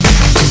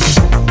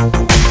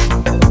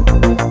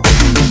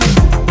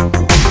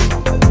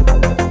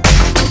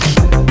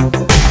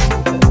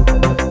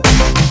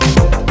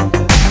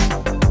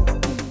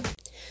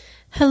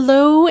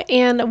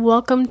and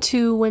welcome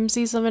to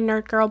Whimsies of a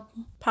Nerd Girl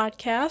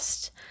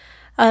podcast.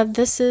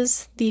 This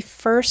is the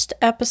first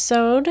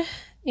episode,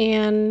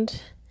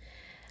 and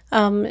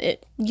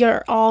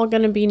you're all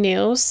going to be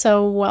new,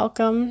 so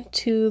welcome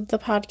to the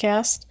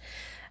podcast.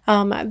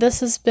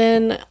 This has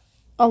been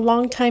a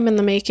long time in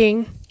the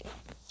making.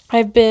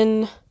 I've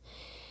been,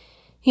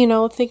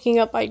 thinking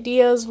up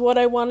ideas, what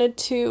I wanted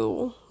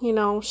to,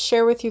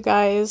 share with you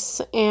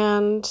guys,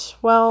 and,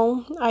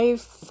 I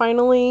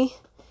finally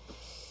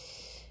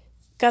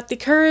got the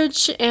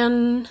courage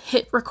and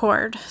hit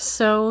record.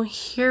 So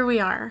here we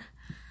are.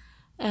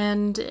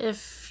 And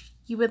if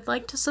you would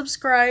like to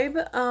subscribe,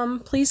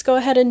 please go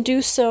ahead and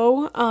do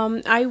so.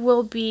 I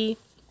will be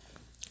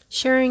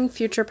sharing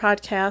future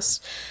podcasts,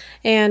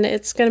 and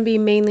it's going to be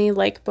mainly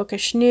like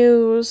bookish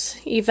news,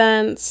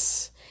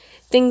 events,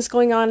 things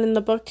going on in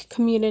the book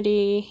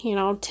community,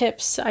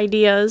 tips,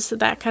 ideas,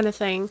 that kind of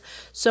thing.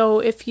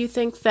 So if you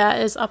think that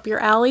is up your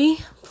alley,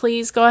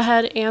 please go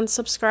ahead and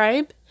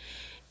subscribe.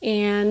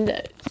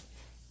 And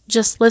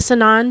just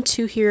listen on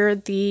to hear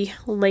the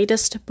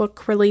latest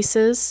book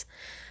releases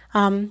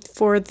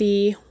for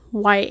the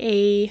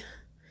YA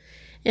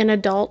and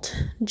adult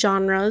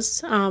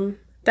genres.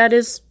 That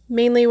is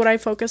mainly what I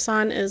focus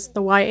on, is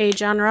the YA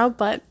genre,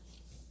 but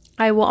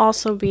I will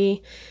also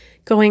be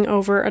going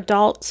over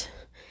adult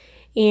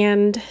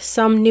and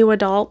some new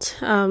adult.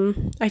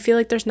 I feel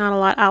like there's not a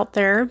lot out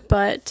there,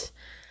 but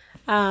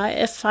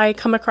if I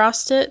come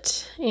across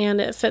it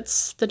and it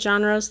fits the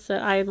genres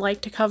that I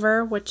like to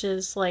cover, which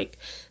is like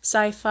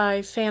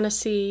sci-fi,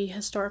 fantasy,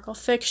 historical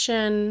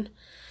fiction,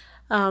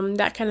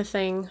 that kind of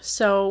thing.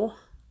 So,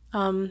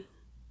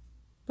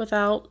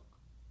 without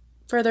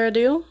further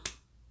ado,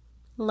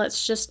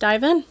 let's just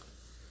dive in.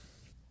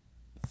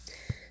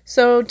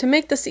 So, to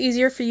make this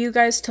easier for you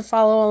guys to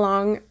follow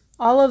along,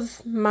 all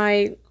of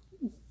my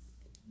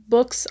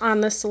books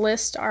on this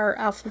list are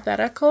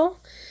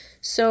alphabetical.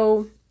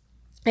 So,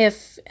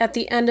 if at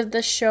the end of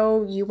this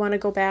show you want to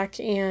go back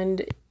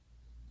and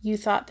you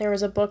thought there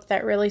was a book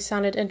that really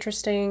sounded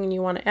interesting and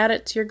you want to add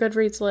it to your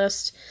Goodreads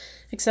list,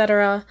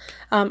 etc.,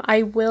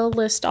 I will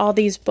list all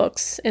these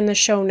books in the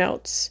show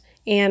notes,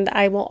 and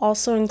I will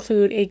also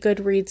include a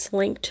Goodreads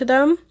link to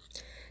them.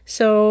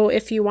 So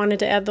if you wanted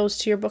to add those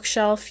to your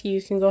bookshelf,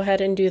 you can go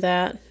ahead and do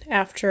that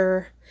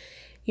after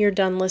you're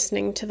done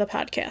listening to the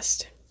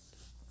podcast.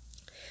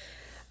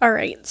 All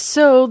right,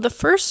 so the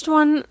first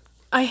one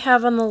I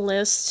have on the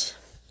list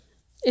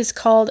is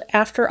called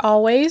After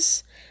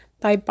Always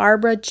by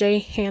Barbara J.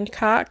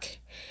 Hancock,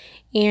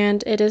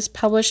 and it is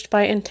published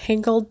by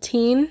Entangled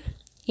Teen,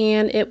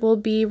 and it will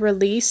be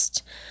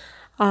released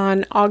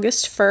on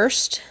August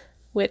 1st,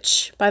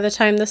 which by the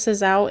time this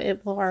is out,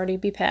 it will already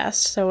be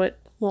past, so it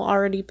will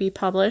already be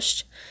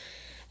published.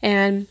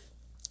 And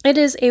it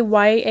is a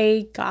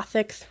YA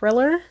gothic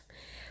thriller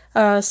 /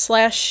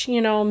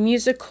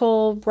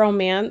 musical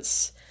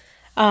romance.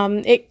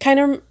 It kind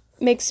of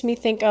makes me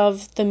think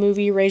of the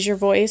movie Raise Your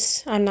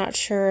Voice. I'm not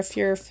sure if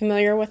you're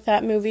familiar with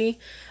that movie,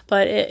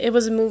 but it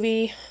was a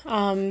movie,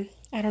 I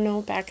don't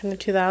know, back in the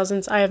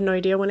 2000s. I have no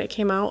idea when it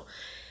came out.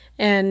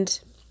 And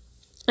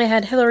it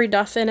had Hilary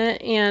Duff in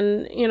it,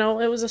 and,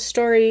 it was a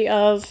story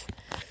of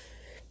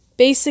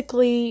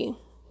basically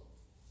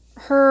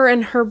her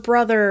and her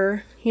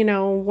brother,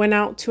 went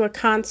out to a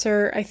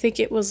concert. I think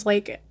it was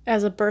like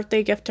as a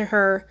birthday gift to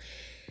her.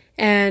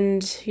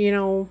 And,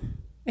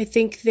 I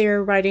think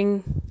they're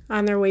riding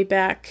on their way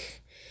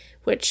back,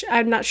 which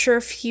I'm not sure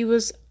if he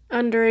was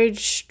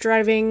underage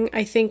driving.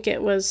 I think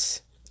it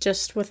was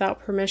just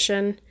without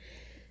permission.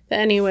 But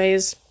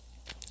anyways,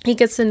 he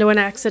gets into an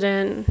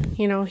accident,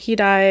 he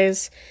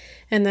dies,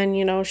 and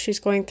then, she's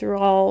going through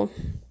all,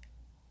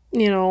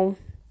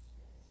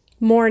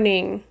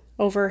 mourning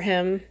over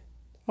him,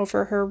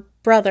 over her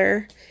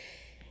brother,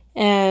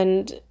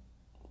 and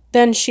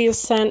then she is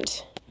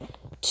sent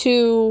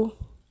to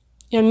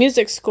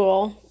music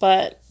school.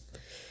 But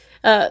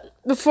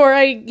before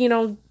I,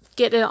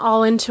 get it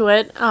all into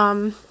it,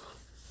 or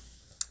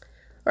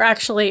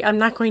actually, I'm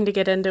not going to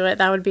get into it.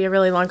 That would be a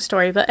really long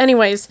story. But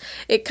anyways,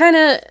 it kind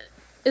of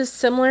is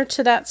similar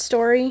to that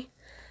story,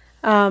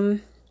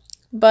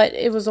 but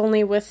it was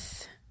only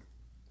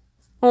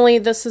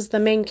this is the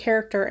main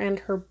character and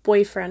her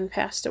boyfriend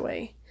passed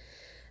away.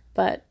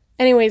 But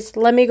anyways,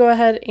 let me go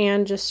ahead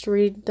and just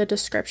read the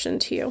description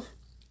to you.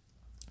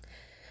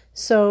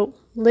 So,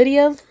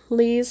 Lydia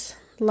Lee's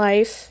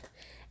life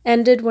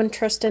ended when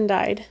Tristan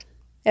died.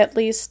 At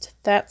least,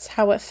 that's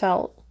how it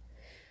felt.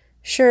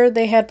 Sure,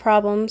 they had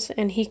problems,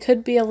 and he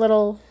could be a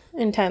little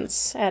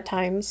intense at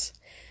times,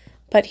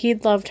 but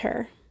he'd loved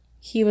her.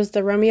 He was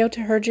the Romeo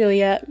to her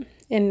Juliet,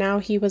 and now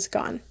he was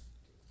gone.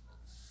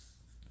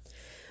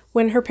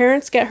 When her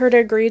parents get her to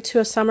agree to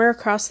a summer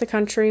across the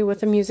country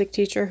with a music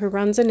teacher who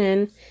runs an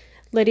inn,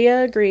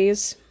 Lydia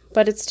agrees,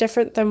 but it's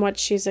different than what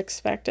she's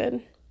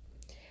expected.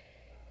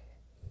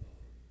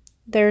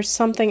 There's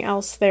something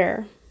else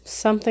there,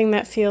 something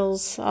that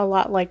feels a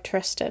lot like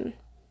Tristan.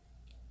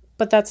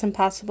 But that's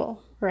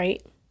impossible,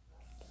 right?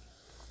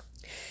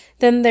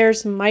 Then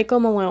there's Michael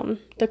Malone,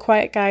 the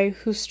quiet guy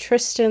who's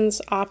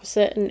Tristan's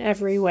opposite in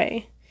every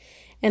way.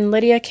 And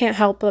Lydia can't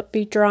help but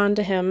be drawn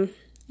to him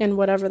in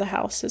whatever the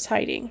house is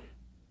hiding.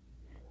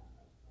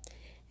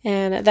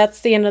 And that's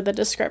the end of the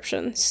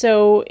description.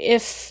 So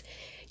if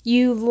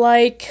you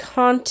like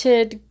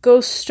haunted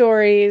ghost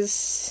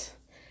stories,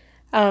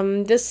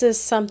 this is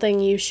something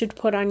you should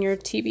put on your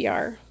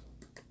TBR.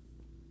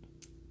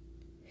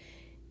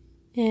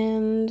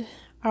 And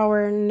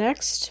our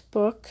next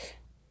book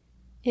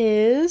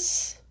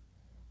is...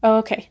 Oh,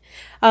 okay.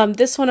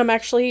 This one I'm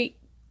actually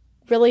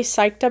really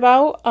psyched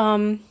about.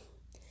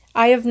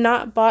 I have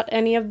not bought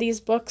any of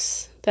these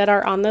books that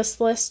are on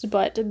this list,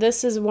 but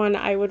this is one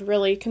I would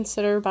really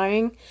consider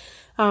buying.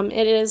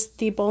 It is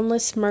The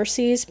Boneless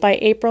Mercies by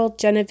April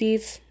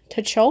Genevieve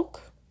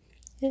Tacholk.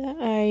 Yeah,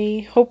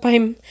 I hope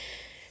I'm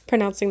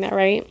pronouncing that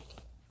right.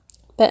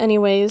 But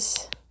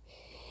anyways,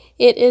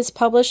 it is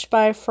published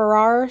by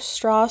Farrar,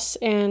 Straus,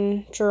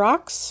 and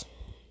Giroux,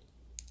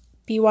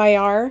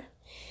 BYR,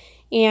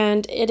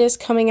 and it is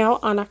coming out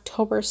on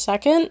October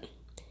 2nd.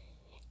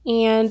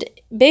 And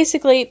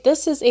basically,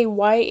 this is a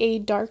YA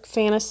dark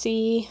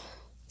fantasy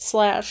 /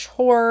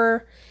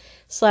 horror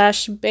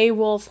 /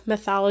 Beowulf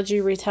mythology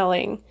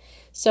retelling.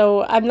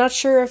 So I'm not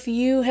sure if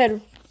you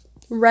had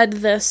read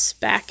this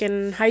back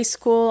in high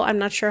school. I'm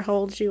not sure how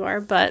old you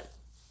are, but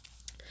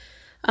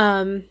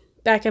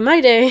back in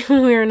my day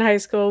when we were in high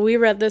school, we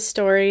read this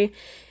story,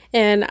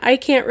 and I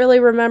can't really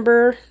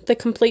remember the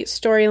complete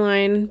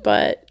storyline,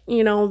 but,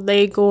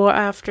 they go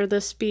after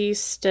this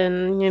beast,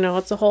 and,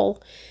 it's a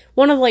whole...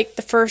 one of,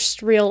 the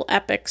first real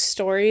epic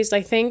stories,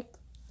 I think,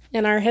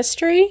 in our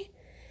history.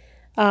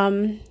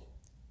 I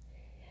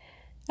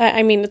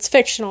mean, it's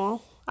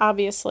fictional,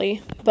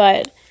 obviously,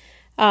 but,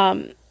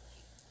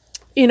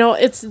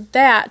 it's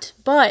that,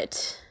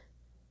 but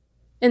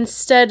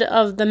instead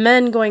of the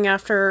men going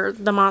after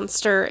the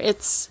monster,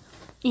 it's,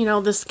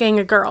 this gang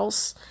of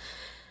girls.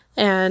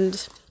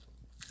 And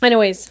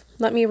anyways,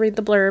 let me read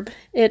the blurb.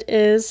 It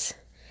is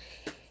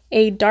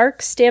a dark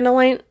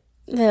standalone...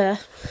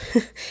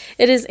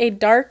 It is a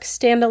dark,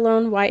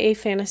 standalone YA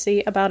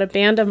fantasy about a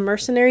band of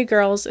mercenary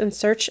girls in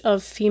search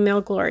of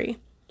female glory.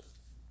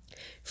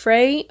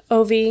 Frey,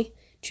 Ovi,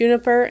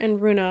 Juniper,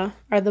 and Runa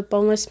are the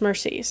boneless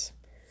mercies.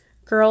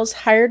 Girls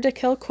hired to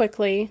kill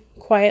quickly,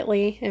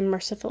 quietly, and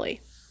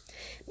mercifully.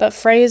 But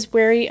Frey is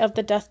weary of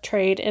the death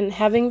trade and,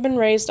 having been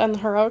raised on the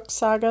heroic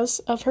sagas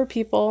of her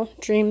people,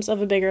 dreams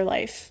of a bigger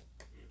life.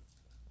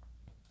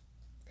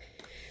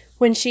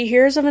 When she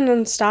hears of an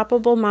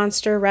unstoppable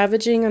monster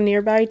ravaging a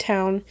nearby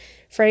town,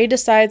 Frey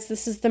decides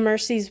this is the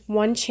Mercy's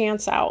one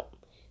chance out.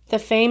 The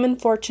fame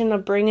and fortune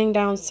of bringing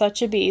down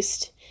such a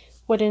beast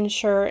would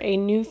ensure a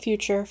new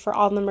future for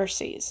all the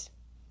Mercies.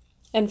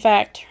 In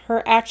fact,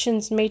 her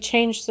actions may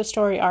change the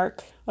story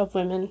arc of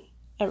women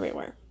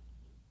everywhere.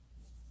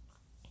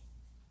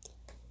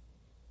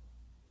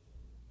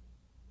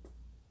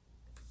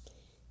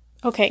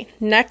 Okay,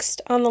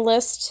 next on the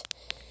list,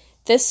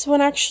 this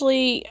one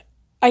actually...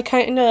 I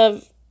kind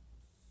of,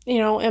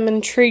 am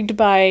intrigued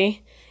by.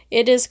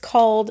 It is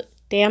called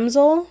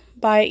Damsel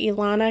by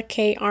Ilana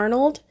K.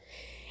 Arnold,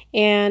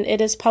 and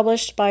it is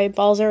published by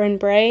Balzer and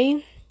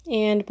Bray,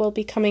 and will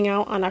be coming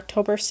out on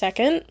October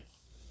 2nd.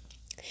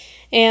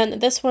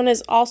 And this one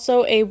is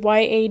also a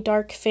YA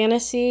dark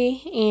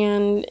fantasy,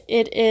 and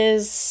it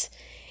is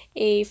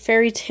a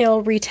fairy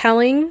tale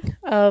retelling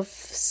of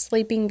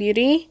Sleeping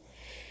Beauty.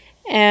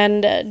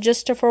 And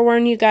just to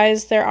forewarn you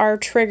guys, there are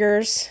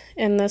triggers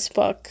in this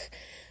book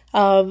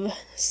of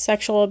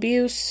sexual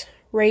abuse,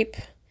 rape,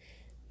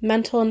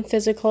 mental and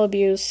physical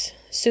abuse,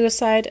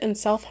 suicide and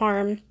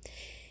self-harm,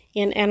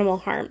 and animal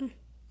harm.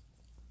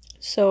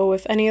 So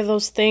if any of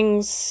those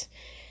things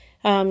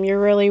you're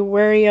really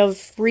wary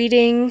of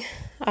reading,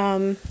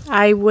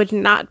 I would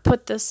not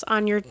put this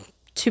on your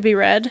to be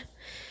read,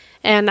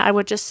 and I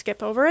would just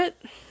skip over it.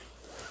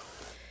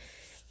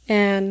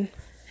 And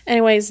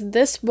anyways,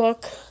 this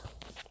book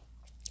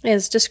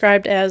is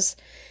described as: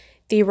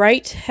 the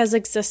right has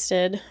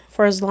existed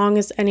for as long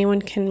as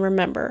anyone can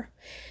remember.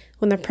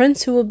 When the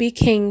prince who will be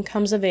king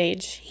comes of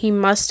age, he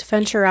must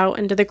venture out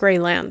into the Grey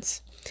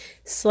Lands,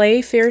 slay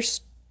a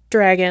fierce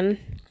dragon,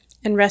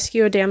 and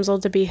rescue a damsel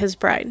to be his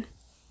bride.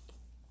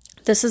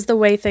 This is the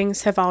way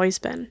things have always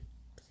been.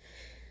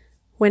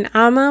 When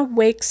Amma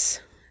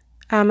wakes...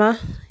 Amma?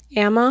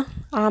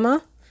 I'm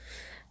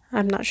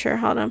not sure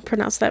how to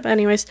pronounce that, but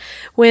anyways.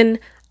 When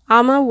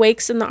Amma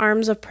wakes in the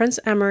arms of Prince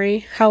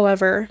Emery,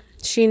 however,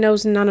 she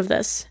knows none of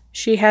this.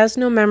 She has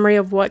no memory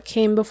of what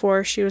came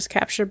before she was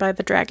captured by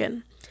the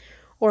dragon,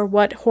 or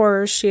what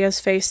horrors she has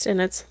faced in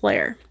its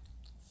lair.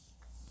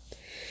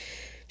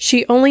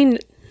 She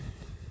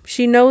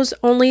knows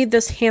only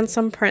this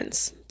handsome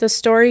prince, the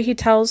story he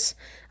tells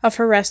of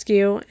her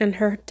rescue, and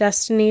her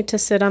destiny to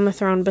sit on the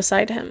throne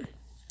beside him.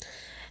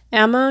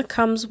 Amma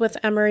comes with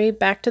Emery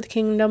back to the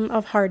kingdom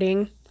of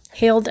Harding,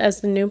 hailed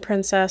as the new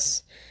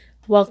princess.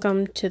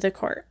 Welcome to the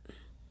court.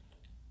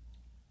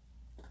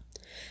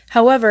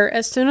 However,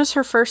 as soon as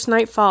her first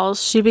night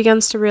falls, she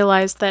begins to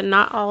realize that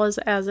not all is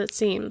as it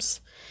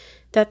seems.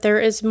 that there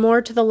is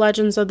more to the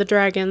legends of the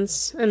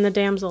dragons and the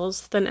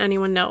damsels than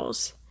anyone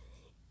knows,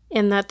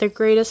 and that the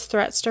greatest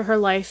threats to her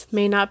life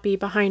may not be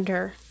behind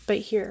her, but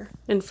here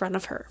in front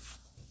of her.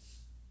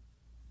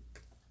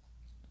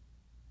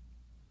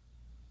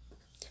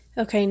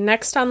 Okay,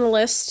 next on the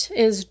list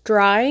is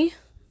Dry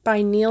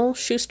by Neil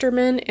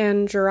Shusterman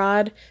and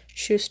Gerard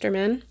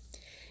Shusterman,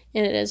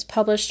 and it is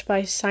published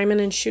by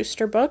Simon &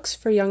 Schuster Books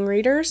for young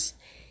readers,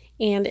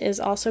 and is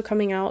also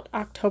coming out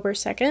October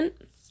 2nd.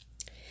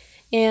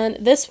 And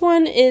this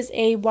one is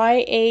a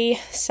YA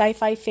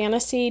sci-fi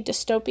fantasy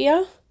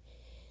dystopia.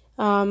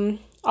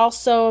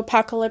 Also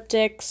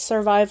apocalyptic,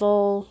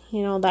 survival,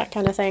 that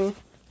kind of thing.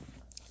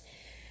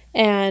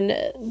 And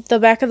the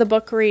back of the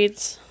book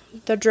reads,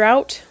 "The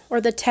drought, or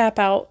the tap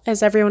out,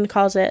 as everyone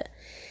calls it,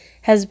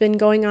 has been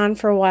going on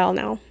for a while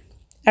now.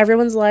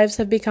 Everyone's lives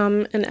have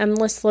become an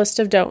endless list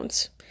of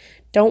don'ts.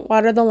 Don't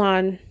water the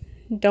lawn.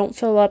 Don't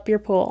fill up your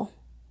pool.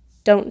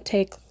 Don't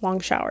take long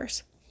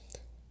showers.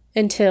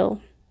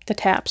 Until the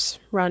taps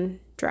run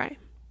dry."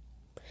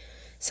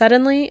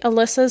 Suddenly,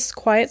 Alyssa's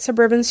quiet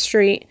suburban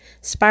street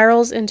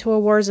spirals into a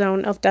war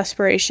zone of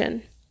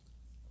desperation.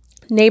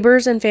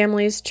 Neighbors and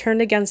families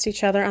turn against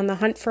each other on the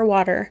hunt for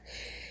water,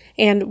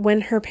 and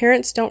when her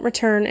parents don't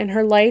return and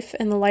her life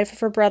and the life of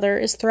her brother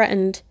is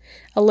threatened,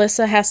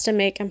 Alyssa has to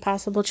make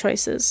impossible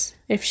choices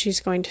if she's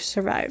going to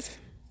survive.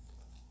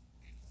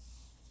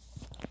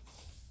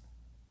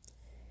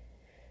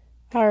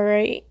 All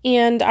right,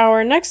 and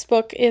our next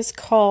book is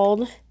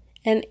called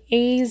An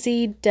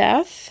AZ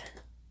Death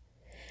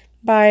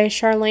by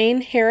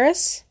Charlaine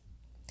Harris,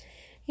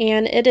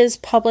 and it is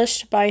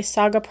published by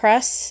Saga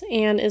Press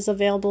and is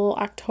available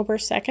October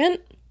 2nd.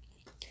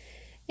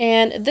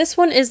 And this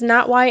one is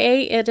not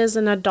YA, it is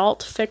an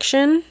adult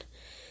fiction,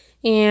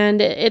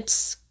 and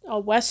it's a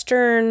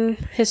Western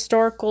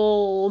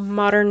historical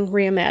modern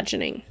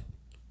reimagining.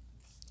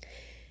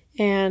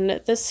 And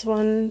this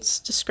one's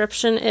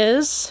description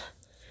is,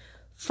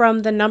 from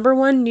the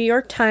 #1 New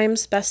York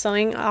Times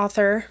bestselling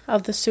author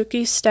of the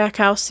Sookie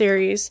Stackhouse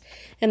series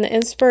and the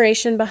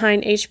inspiration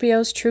behind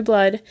HBO's True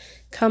Blood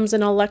comes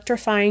an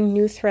electrifying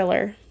new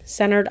thriller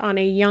centered on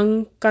a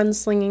young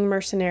gunslinging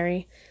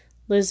mercenary,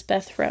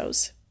 Lisbeth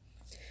Rose.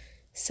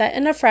 Set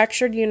in a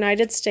fractured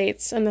United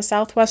States in the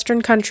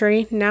southwestern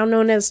country now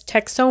known as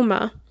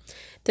Texoma,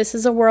 this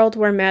is a world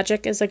where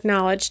magic is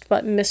acknowledged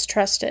but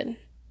mistrusted.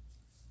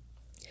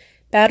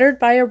 Battered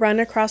by a run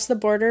across the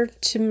border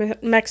to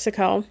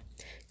Mexico,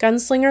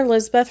 gunslinger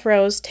Lisbeth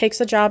Rose takes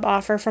a job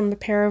offer from a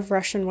pair of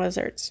Russian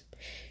wizards.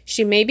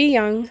 She may be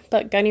young,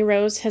 but Gunny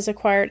Rose has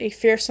acquired a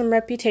fearsome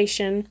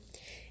reputation,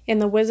 and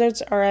the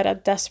wizards are at a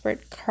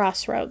desperate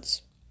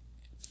crossroads,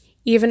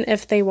 even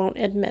if they won't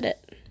admit it.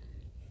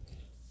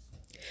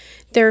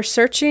 They're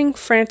searching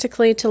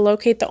frantically to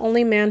locate the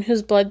only man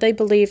whose blood they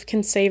believe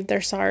can save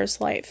their Tsar's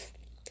life.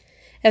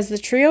 As the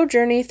trio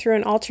journey through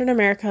an altered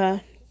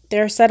America, they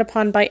are set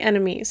upon by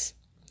enemies.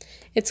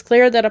 It's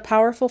clear that a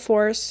powerful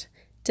force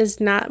does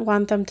not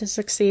want them to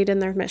succeed in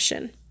their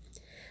mission.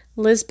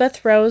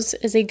 Lisbeth Rose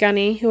is a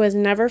gunny who has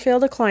never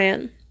failed a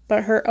client,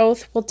 but her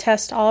oath will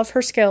test all of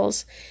her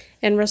skills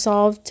and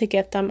resolve to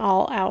get them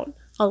all out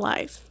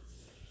alive.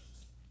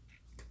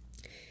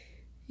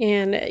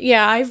 And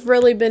yeah, I've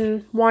really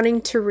been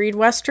wanting to read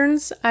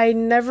Westerns. I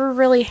never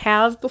really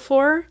have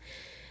before.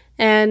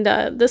 And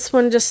this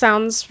one just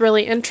sounds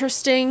really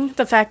interesting.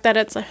 The fact that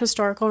it's a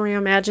historical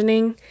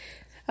reimagining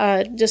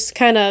just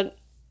kind of,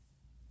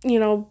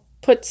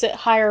 puts it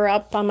higher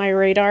up on my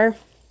radar.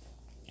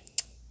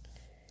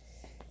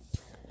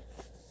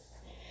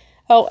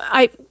 Oh,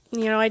 I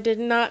did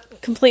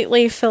not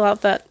completely fill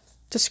out that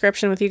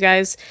description with you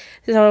guys.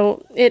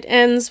 So it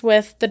ends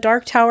with The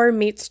Dark Tower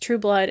meets True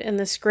Blood in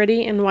this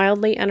gritty and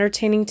wildly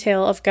entertaining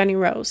tale of Gunny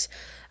Rose,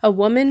 a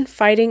woman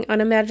fighting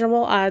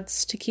unimaginable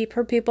odds to keep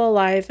her people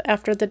alive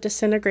after the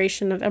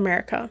disintegration of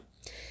America.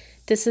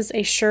 This is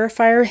a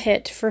surefire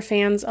hit for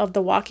fans of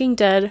The Walking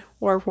Dead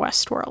or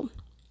Westworld.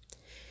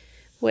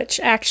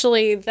 Which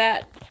actually,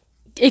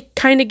 it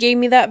kind of gave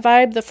me that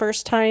vibe the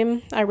first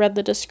time I read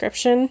the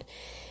description.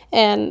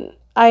 And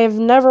I have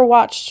never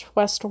watched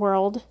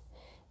Westworld.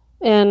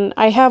 And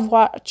I have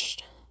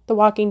watched The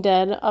Walking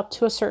Dead up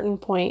to a certain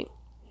point.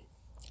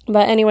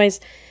 But anyways,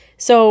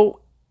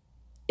 so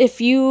if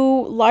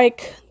you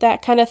like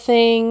that kind of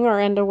thing or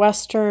into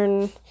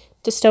Western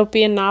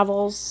dystopian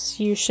novels,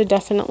 you should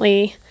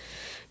definitely,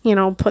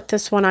 put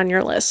this one on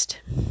your list.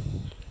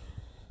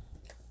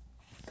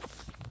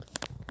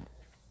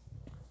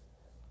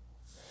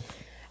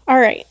 All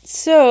right,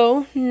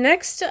 so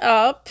next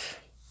up,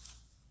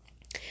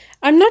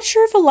 I'm not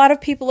sure if a lot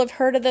of people have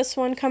heard of this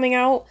one coming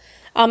out.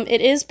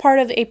 It is part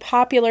of a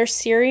popular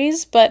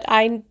series, but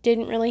I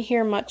didn't really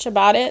hear much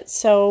about it.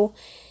 So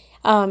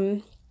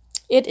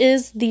it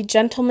is The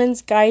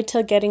Gentleman's Guide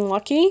to Getting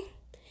Lucky,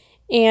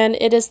 and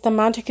it is the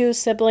Montague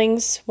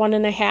Siblings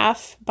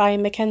 1.5 by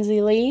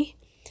Mackenzie Lee.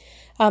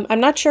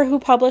 I'm not sure who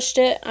published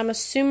it. I'm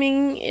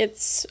assuming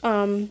it's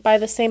by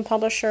the same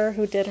publisher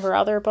who did her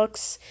other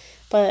books,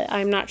 but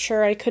I'm not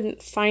sure. I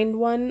couldn't find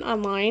one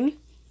online.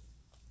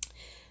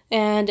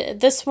 And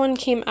this one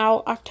came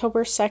out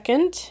October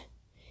 2nd.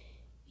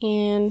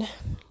 And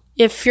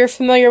if you're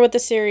familiar with the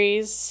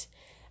series,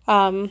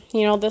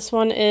 this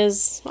one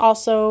is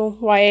also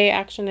YA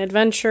action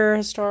adventure,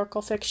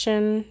 historical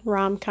fiction,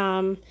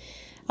 rom-com,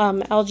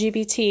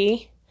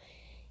 LGBT.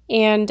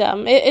 And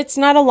it's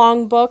not a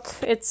long book.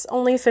 It's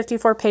only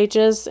 54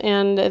 pages,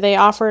 and they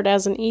offer it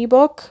as an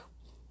ebook.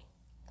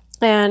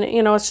 And,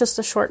 it's just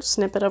a short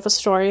snippet of a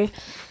story.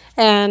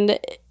 And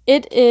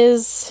it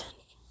is,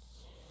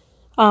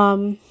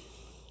 the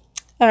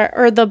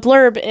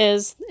blurb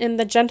is, in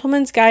The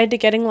Gentleman's Guide to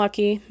Getting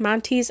Lucky,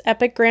 Monty's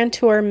epic grand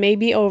tour may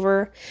be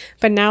over,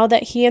 but now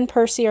that he and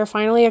Percy are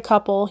finally a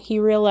couple, he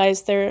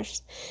realized there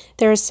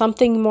is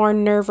something more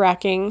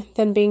nerve-wracking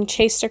than being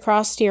chased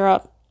across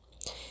Europe,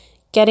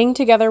 getting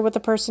together with the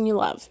person you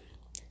love.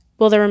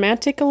 Will the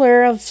romantic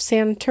allure of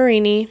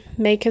Santorini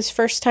make his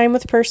first time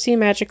with Percy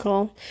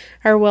magical,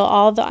 or will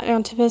all the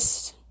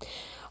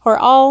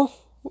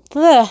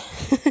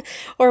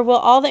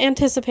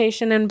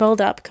anticipation and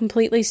build-up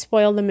completely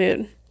spoil the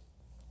mood?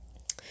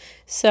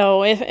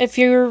 So if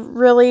you're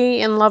really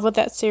in love with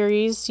that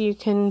series, you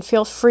can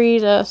feel free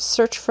to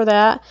search for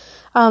that.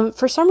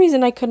 For some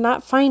reason, I could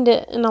not find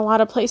it in a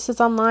lot of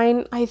places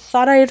online. I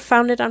thought I had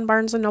found it on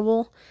Barnes &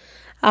 Noble.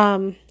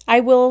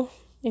 I will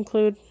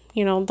include,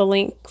 the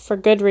link for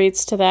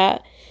Goodreads to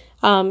that,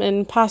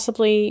 and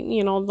possibly,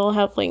 they'll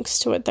have links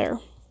to it there.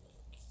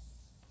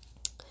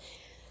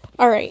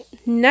 All right,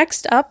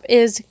 next up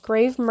is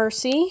Grave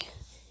Mercy,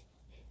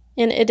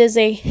 and it is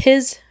a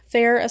His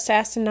Fair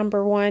Assassin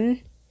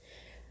 #1,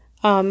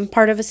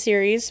 part of a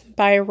series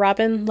by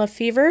Robin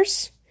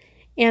Lefevers,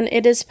 and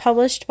it is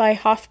published by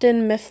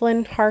Houghton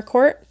Mifflin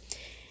Harcourt,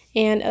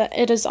 and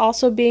it is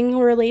also being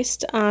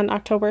released on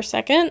October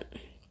 2nd.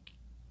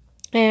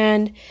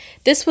 And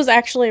this was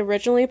actually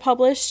originally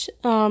published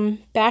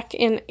back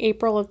in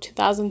April of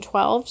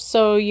 2012,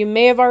 so you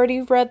may have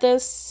already read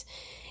this.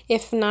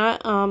 If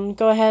not,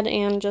 go ahead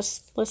and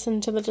just listen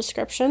to the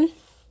description.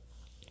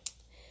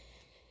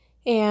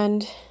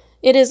 And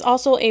it is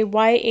also a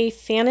YA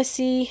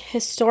fantasy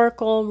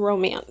historical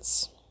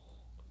romance.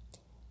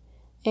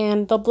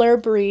 And the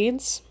blurb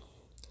reads,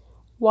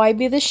 "Why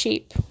be the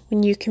sheep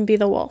when you can be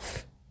the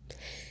wolf?"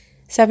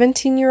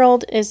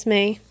 17-year-old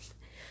Ismay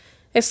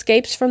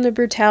escapes from the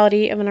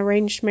brutality of an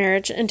arranged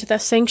marriage into the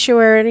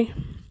sanctuary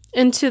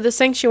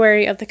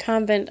of the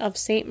convent of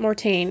Saint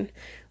Mortaine,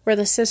 where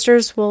the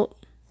sisters will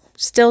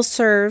still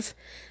serve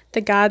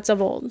the gods of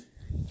old.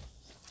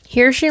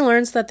 Here she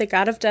learns that the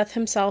god of death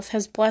himself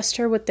has blessed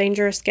her with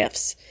dangerous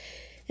gifts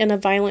and a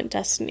violent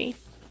destiny.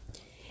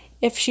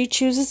 If she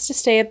chooses to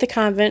stay at the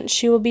convent,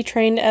 she will be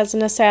trained as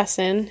an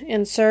assassin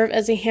and serve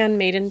as a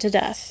handmaiden to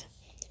death.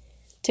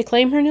 To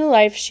claim her new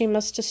life, she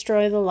must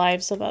destroy the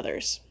lives of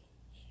others.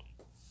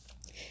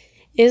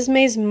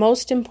 Ismay's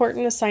most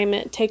important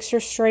assignment takes her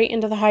straight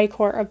into the High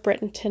Court of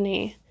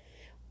Brittany,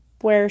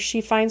 where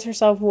she finds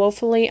herself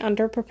woefully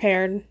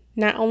underprepared,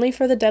 not only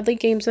for the deadly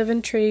games of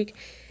intrigue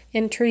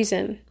and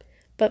treason,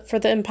 but for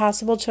the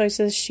impossible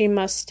choices she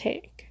must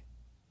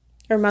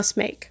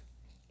make.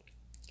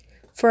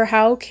 For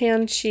how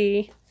can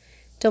she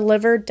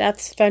deliver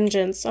death's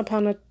vengeance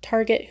upon a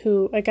target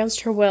who,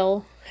 against her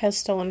will, has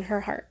stolen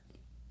her heart?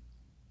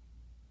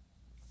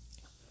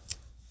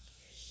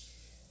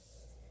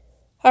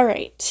 All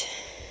right.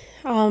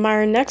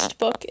 Our next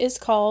book is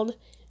called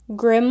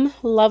Grim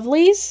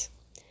Lovelies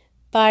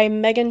by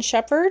Megan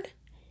Shepherd.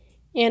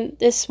 And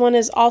this one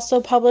is also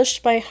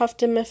published by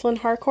Houghton Mifflin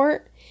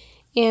Harcourt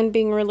and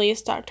being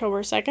released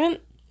October 2nd.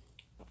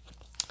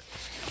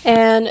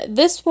 And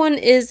this one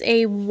is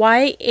a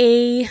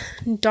YA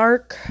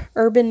dark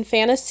urban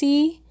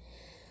fantasy.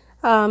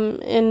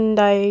 And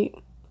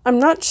I'm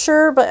not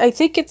sure, but I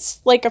think it's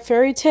like a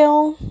fairy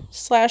tale /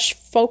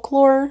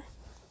 folklore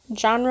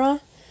genre.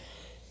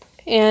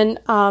 And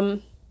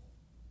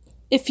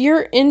if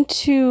you're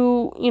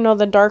into,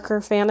 the darker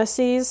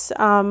fantasies,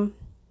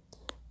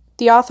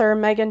 the author,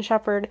 Megan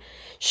Shepherd,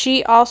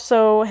 she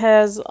also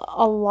has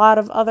a lot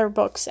of other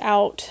books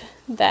out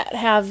that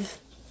have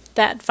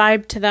that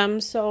vibe to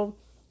them. So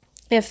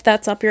if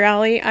that's up your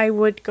alley, I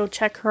would go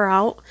check her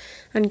out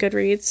on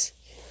Goodreads.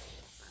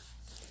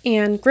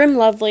 And Grim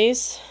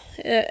Lovelies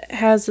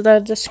has the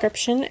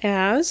description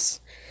as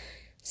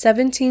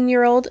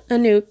 17-year-old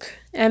Anouk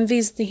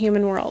envies the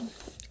human world,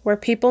 where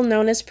people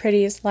known as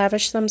pretties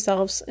lavish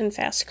themselves in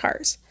fast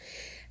cars,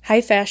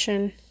 high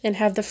fashion, and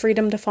have the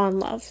freedom to fall in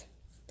love.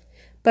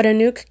 But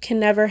Anouk can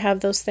never have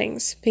those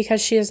things,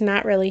 because she is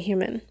not really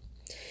human.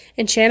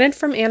 Enchanted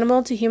from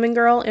animal to human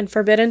girl and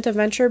forbidden to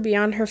venture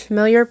beyond her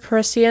familiar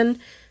Parisian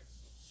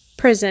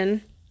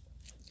prison,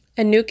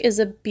 Anouk is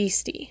a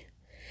beastie,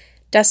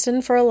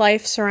 destined for a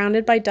life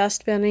surrounded by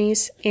dust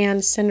bunnies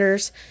and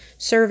cinders,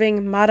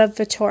 serving Madame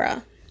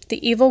Vitora,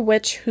 the evil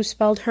witch who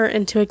spelled her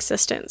into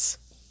existence.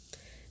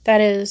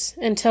 That is,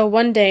 until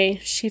one day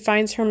she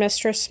finds her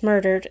mistress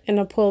murdered in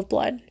a pool of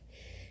blood,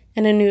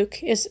 and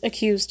Anouk is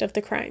accused of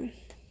the crime.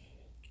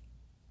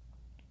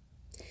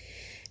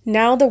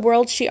 Now the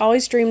world she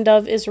always dreamed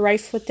of is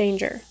rife with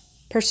danger.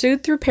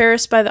 Pursued through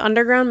Paris by the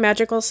underground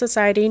magical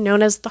society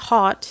known as the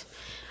Haught,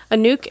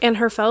 Anouk and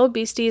her fellow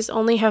beasties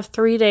only have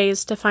 3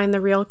 days to find the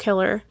real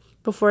killer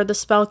before the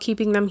spell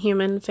keeping them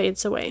human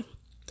fades away.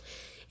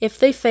 If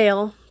they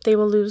fail, they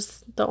will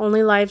lose the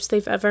only lives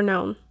they've ever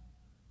known.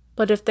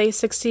 But if they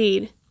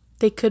succeed,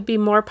 they could be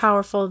more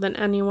powerful than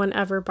anyone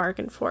ever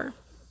bargained for.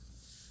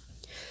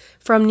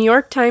 From New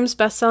York Times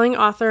bestselling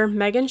author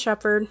Megan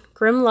Shepherd,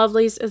 Grim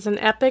Lovelies is an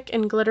epic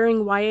and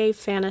glittering YA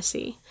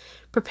fantasy.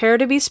 Prepare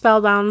to be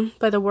spellbound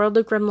by the world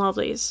of Grim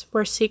Lovelies,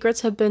 where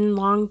secrets have been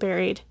long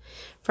buried,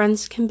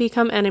 friends can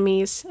become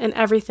enemies, and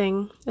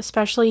everything,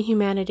 especially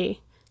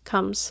humanity,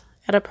 comes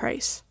at a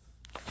price.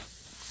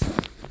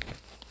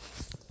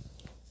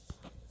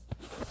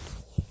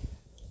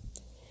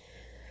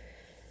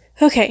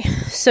 Okay,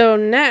 so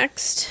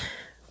next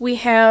we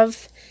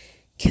have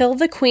Kill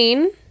the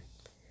Queen,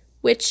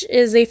 which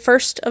is a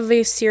first of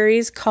a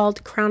series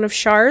called Crown of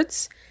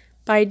Shards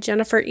by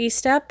Jennifer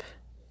Estep.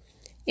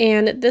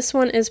 And this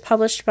one is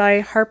published by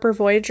Harper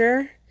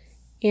Voyager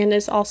and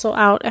is also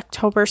out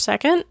October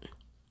 2nd.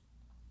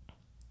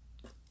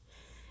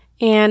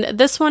 And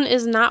this one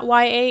is not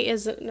YA,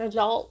 is an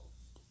adult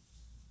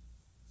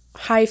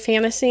high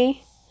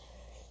fantasy.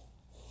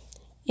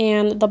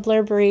 And the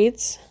blurb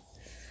reads,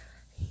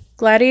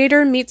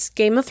 Gladiator meets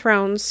Game of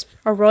Thrones.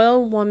 A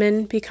royal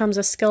woman becomes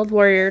a skilled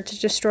warrior to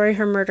destroy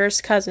her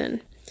murderous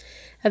cousin,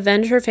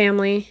 avenge her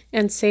family,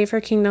 and save her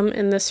kingdom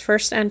in this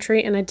first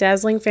entry in a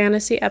dazzling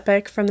fantasy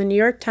epic from the New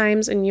York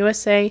Times and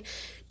USA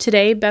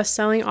Today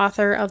best-selling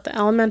author of the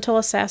Elemental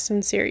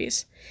Assassin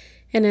series.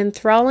 An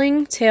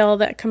enthralling tale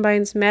that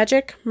combines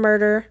magic,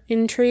 murder,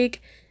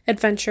 intrigue,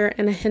 adventure,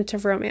 and a hint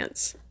of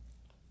romance.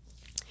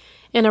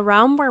 In a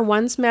realm where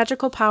one's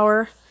magical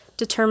power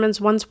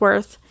determines one's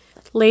worth,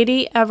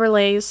 Lady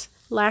Everleigh's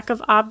lack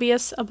of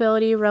obvious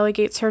ability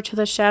relegates her to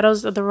the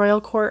shadows of the royal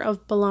court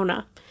of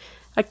Bologna,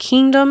 a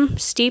kingdom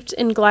steeped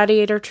in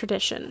gladiator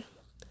tradition.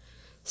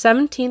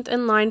 17th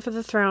in line for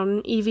the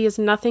throne, Evie is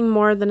nothing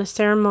more than a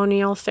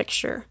ceremonial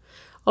fixture,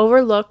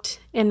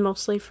 overlooked and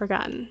mostly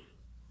forgotten.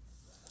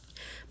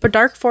 But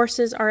dark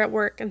forces are at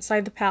work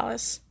inside the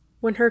palace.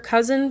 When her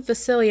cousin,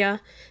 Vasilia,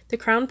 the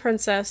crown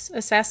princess,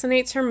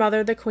 assassinates her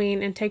mother, the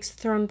queen, and takes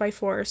the throne by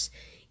force,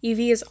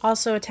 Evie is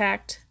also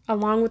attacked,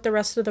 along with the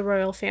rest of the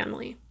royal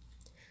family.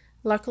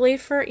 Luckily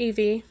for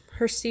Evie,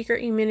 her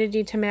secret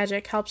immunity to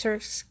magic helps her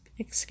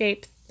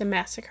escape the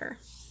massacre.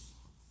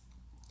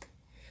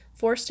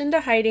 Forced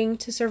into hiding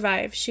to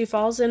survive, she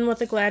falls in with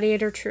the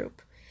gladiator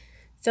troupe.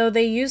 Though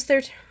they use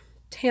their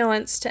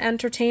talents to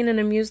entertain and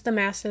amuse the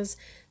masses,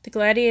 the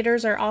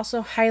gladiators are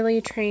also highly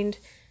trained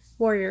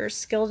warriors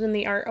skilled in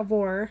the art of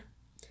war,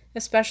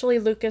 especially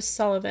Lucas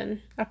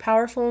Sullivan, a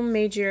powerful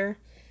magier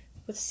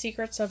with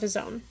secrets of his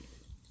own.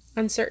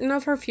 Uncertain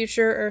of her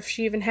future, or if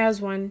she even has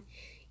one,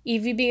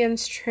 Evie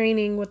begins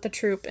training with the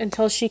troupe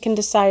until she can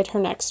decide her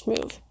next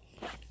move.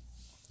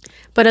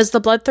 But as the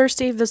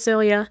bloodthirsty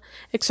Vasilia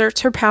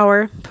exerts her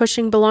power,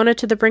 pushing Bologna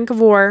to the brink of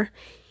war,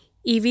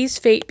 Evie's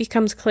fate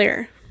becomes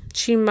clear.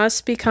 She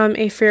must become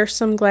a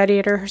fearsome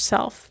gladiator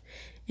herself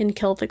and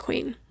kill the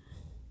queen.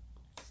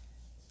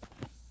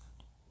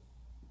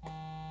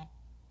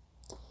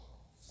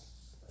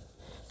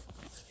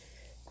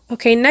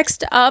 Okay,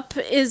 next up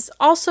is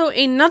also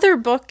another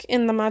book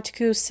in the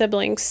Montagu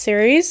Siblings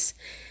series,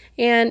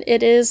 and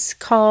it is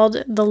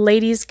called The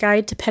Lady's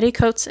Guide to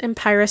Petticoats and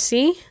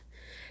Piracy,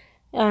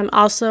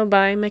 also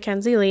by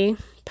Mackenzie Lee,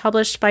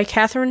 published by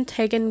Catherine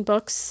Tagan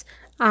Books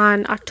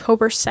on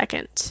October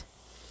 2nd.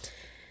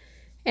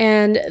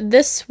 And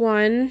this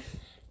one,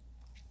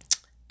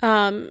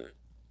 I'm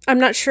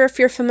not sure if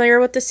you're familiar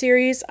with the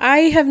series.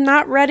 I have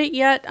not read it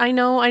yet. I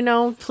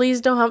know.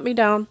 Please don't hunt me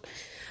down.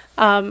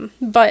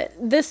 But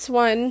this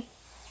one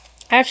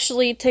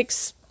actually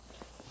takes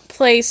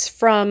place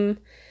from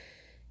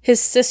his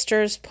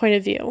sister's point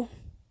of view.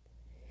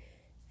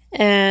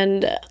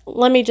 And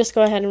let me just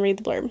go ahead and read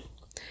the blurb.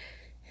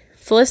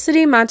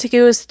 Felicity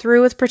Montagu is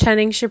through with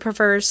pretending she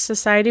prefers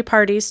society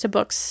parties to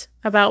books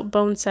about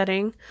bone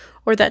setting,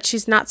 or that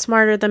she's not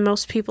smarter than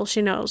most people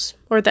she knows,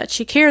 or that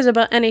she cares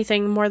about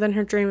anything more than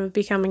her dream of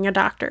becoming a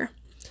doctor.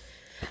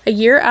 A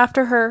year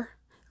after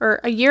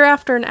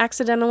an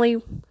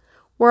accidentally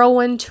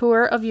whirlwind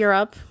tour of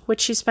Europe, which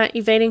she spent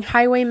evading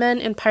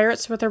highwaymen and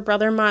pirates with her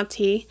brother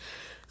Monty,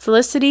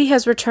 Felicity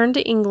has returned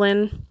to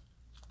England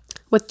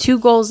with 2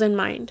 goals in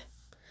mind.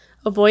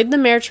 Avoid the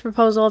marriage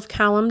proposal of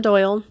Callum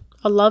Doyle,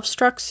 a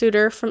love-struck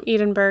suitor from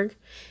Edinburgh,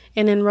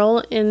 and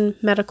enroll in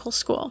medical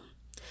school.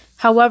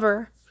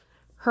 However,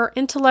 her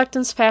intellect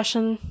and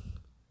passion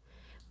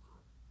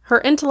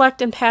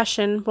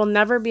will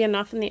never be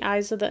enough in the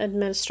eyes of the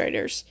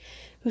administrators,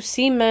 who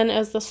see men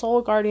as the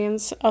sole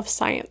guardians of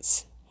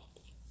science.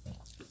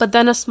 But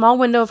then a small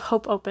window of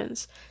hope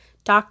opens.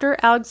 Dr.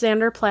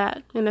 Alexander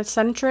Platt, an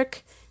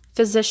eccentric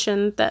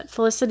physician that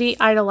Felicity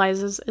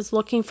idolizes, is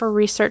looking for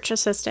research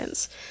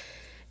assistants.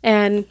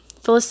 And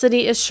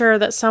Felicity is sure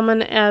that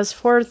someone as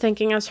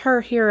forward-thinking as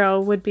her hero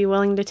would be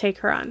willing to take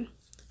her on.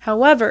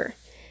 However,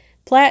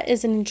 Platt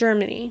is in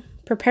Germany,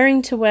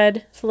 preparing to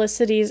wed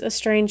Felicity's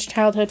estranged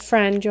childhood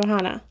friend,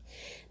 Johanna.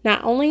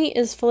 Not only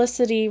is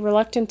Felicity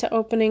reluctant to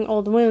opening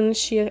old wounds,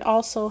 she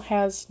also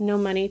has no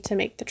money to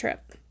make the trip.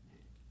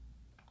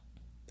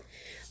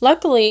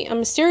 Luckily, a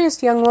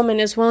mysterious young woman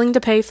is willing to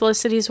pay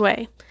Felicity's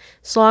way,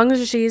 so long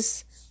as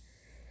she's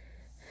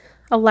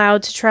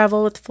allowed to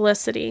travel with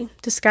Felicity,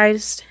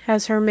 disguised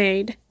as her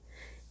maid.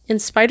 In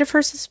spite of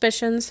her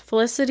suspicions,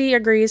 Felicity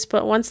agrees,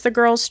 but once the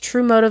girl's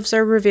true motives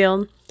are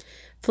revealed,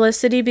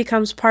 Felicity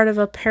becomes part of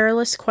a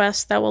perilous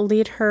quest that will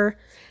lead her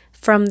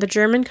from the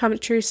German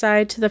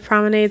countryside to the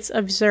promenades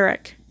of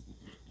Zurich,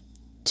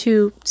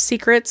 to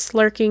secrets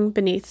lurking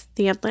beneath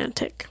the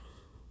Atlantic.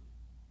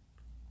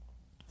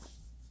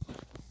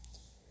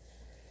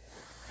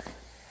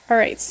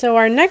 Alright, so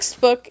our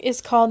next book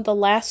is called The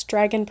Last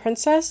Dragon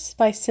Princess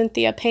by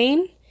Cynthia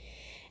Payne.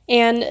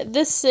 And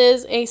this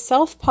is a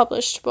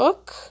self-published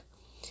book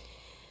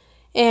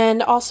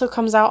and also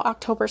comes out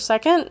October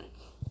 2nd.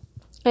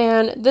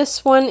 And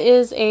this one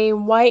is a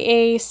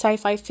YA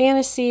sci-fi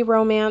fantasy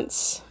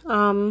romance.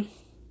 And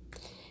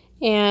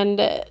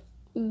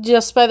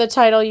just by the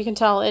title, you can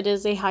tell it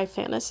is a high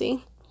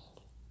fantasy.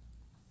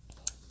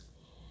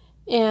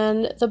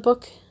 And the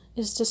book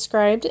is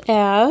described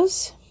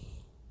as: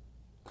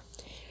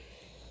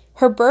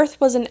 her birth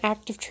was an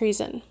act of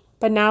treason,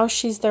 but now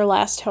she's their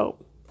last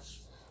hope.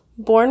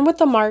 Born with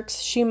the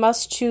marks, she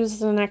must choose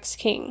the next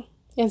king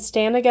and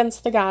stand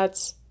against the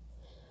gods.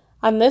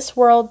 On this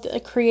world, the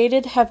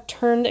created have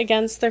turned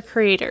against their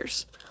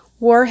creators.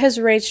 War has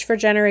raged for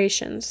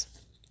generations.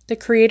 The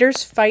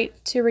creators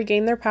fight to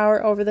regain their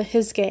power over the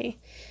Hisgei,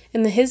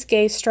 and the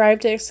Hisgei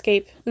strive to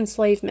escape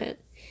enslavement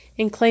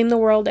and claim the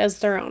world as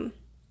their own.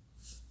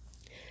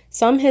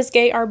 Some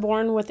Hisgei are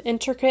born with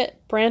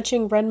intricate,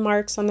 branching red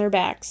marks on their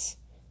backs.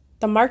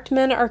 The marked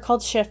men are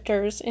called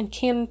shifters and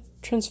can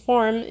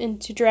transform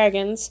into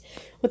dragons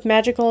with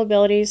magical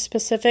abilities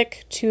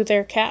specific to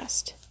their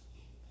caste.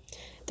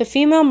 The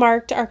female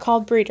marked are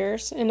called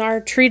breeders and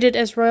are treated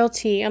as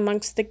royalty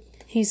amongst the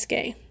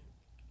Hisgei.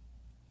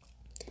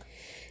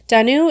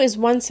 Danu is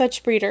one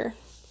such breeder,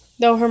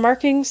 though her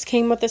markings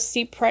came with a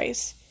steep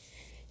price.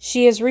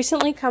 She has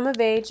recently come of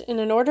age, and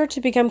in order to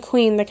become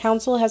queen, the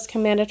council has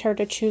commanded her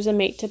to choose a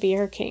mate to be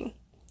her king.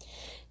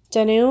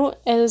 Danu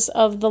is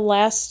of the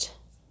last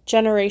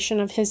generation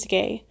of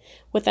Hisgei,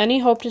 with any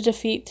hope to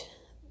defeat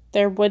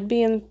their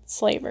would-be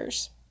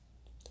enslavers.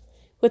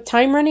 With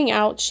time running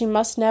out, she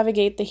must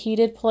navigate the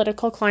heated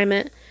political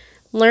climate,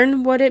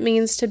 learn what it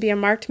means to be a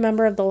marked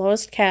member of the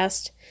lowest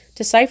caste,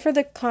 decipher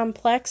the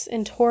complex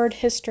and torrid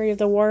history of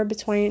the war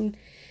between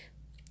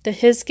the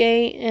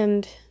Hisgei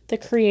and the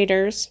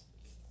creators,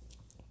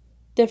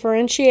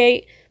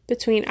 differentiate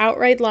between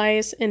outright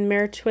lies and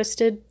mere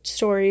twisted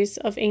stories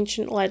of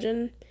ancient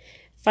legend,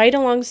 fight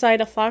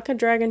alongside a flock of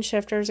dragon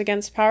shifters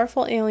against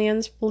powerful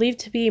aliens believed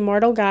to be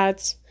immortal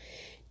gods,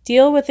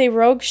 deal with a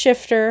rogue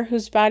shifter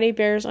whose body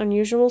bears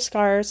unusual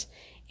scars,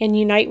 and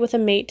unite with a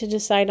mate to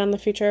decide on the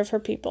future of her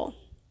people.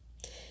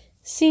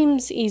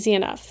 Seems easy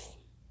enough,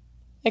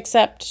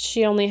 except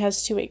she only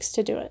has 2 weeks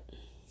to do it.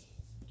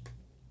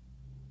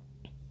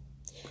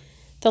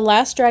 The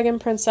Last Dragon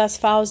Princess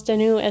follows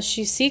Danu as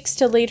she seeks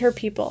to lead her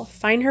people,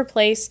 find her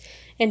place,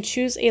 and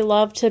choose a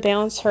love to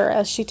balance her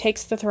as she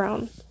takes the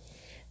throne.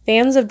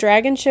 Fans of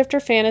dragon shifter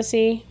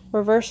fantasy,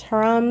 reverse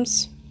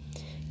harems,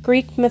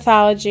 Greek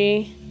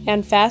mythology,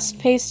 and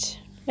fast-paced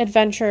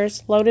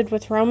adventures loaded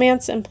with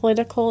romance and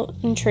political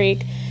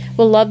intrigue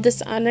will love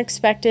this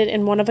unexpected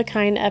and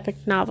one-of-a-kind epic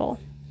novel.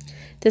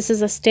 This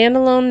is a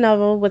standalone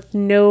novel with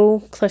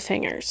no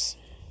cliffhangers.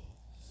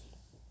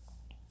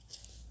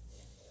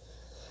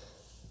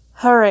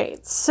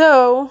 Alright,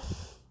 so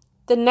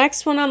the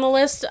next one on the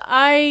list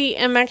I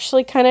am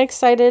actually kind of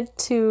excited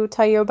to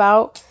tell you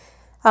about.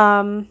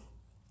 I'm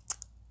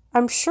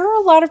sure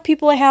a lot of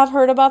people have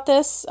heard about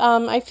this.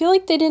 I feel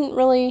like they didn't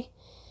really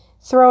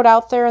throw it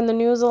out there in the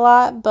news a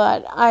lot,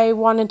 but I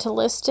wanted to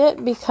list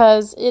it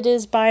because it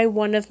is by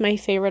one of my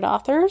favorite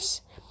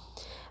authors,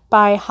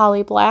 by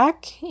Holly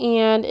Black,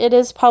 and it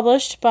is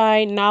published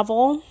by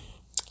Novel,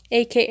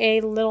 aka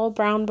Little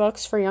Brown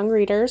Books for Young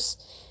Readers.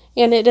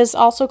 And it is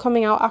also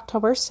coming out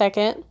October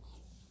 2nd.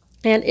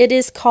 And it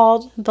is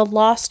called The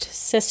Lost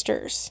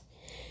Sisters.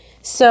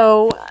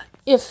 So,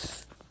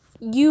 if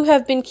you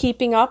have been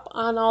keeping up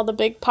on all the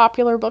big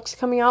popular books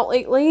coming out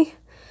lately,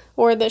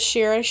 or this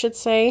year, I should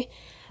say,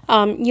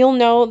 you'll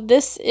know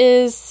this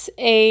is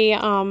a,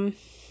 I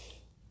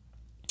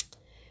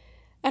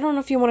don't know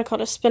if you want to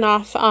call it a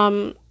spin-off.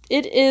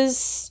 It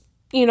is,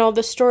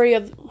 the story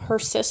of her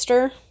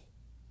sister,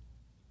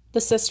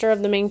 the sister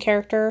of the main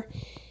character,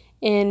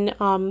 in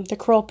The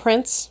Cruel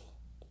Prince,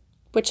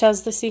 which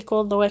has the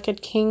sequel, The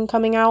Wicked King,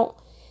 coming out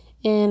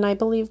in, I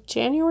believe,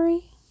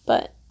 January.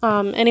 But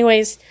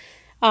anyways,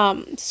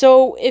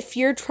 so if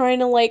you're trying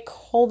to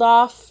hold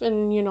off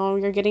and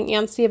you're getting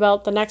antsy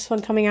about the next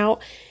one coming out,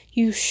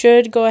 you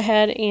should go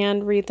ahead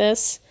and read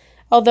this.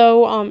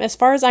 Although as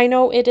far as I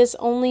know, it is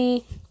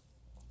only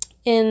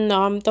in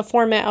the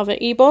format of an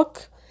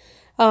ebook.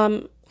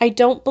 I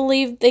don't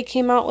believe they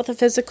came out with a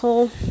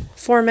physical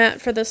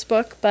format for this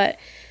book, but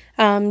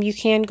you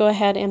can go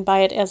ahead and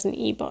buy it as an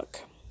ebook.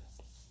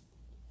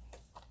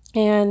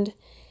 And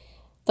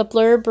the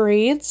blurb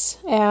reads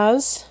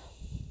as,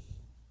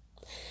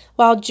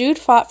 while Jude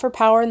fought for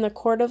power in the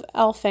court of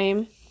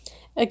Elfame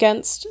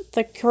against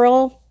the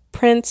cruel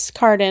Prince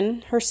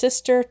Cardan, her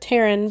sister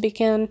Taryn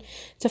began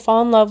to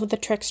fall in love with the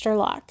trickster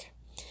Locke.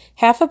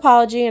 Half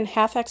apology and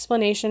half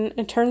explanation,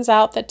 it turns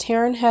out that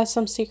Taryn has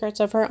some secrets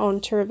of her own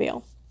to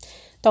reveal.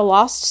 The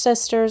Lost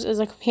Sisters is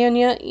a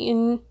companion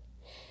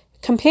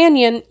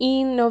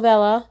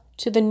e-novella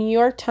to the New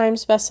York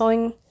Times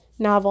bestselling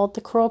novel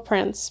The Cruel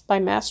Prince by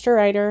master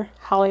writer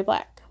Holly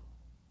Black.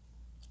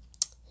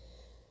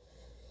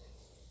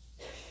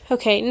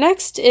 Okay,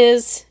 next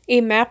is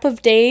A Map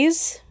of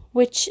Days,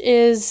 which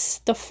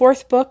is the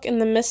fourth book in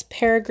the Miss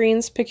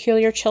Peregrine's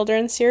Peculiar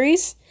Children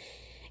series,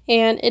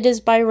 and it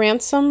is by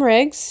Ransom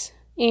Riggs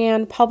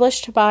and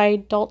published by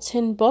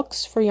Dalton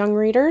Books for young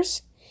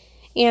readers,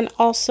 and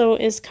also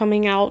is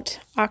coming out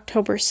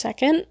October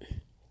 2nd.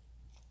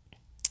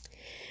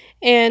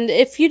 And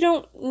if you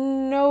don't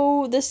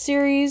know this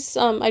series,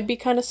 I'd be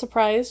kind of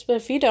surprised, but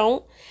if you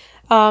don't,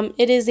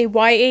 it is a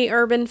YA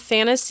urban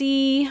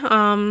fantasy,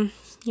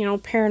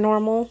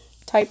 paranormal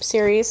type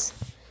series.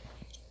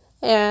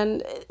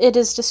 And it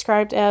is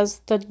described as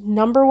the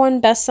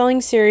 #1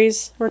 best-selling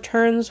series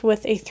returns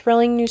with a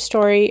thrilling new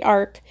story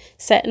arc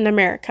set in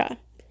America.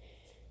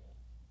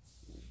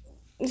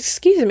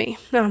 Excuse me.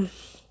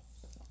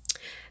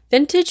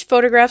 Vintage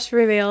photographs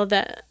reveal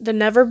that the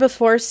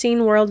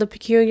never-before-seen world of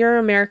peculiar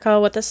America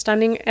with a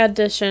stunning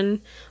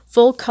addition,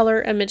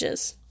 full-color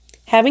images.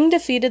 Having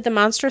defeated the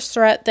monstrous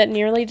threat that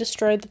nearly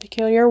destroyed the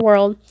peculiar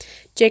world,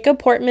 Jacob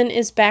Portman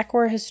is back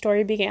where his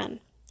story began,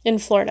 in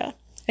Florida.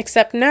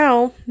 Except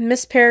now,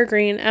 Miss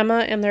Peregrine,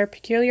 Emma, and their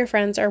peculiar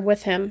friends are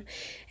with him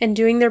and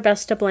doing their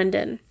best to blend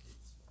in.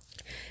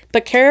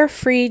 But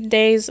carefree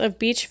days of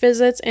beach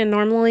visits and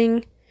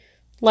normaling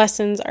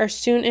lessons are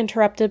soon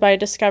interrupted by a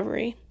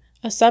discovery.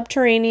 A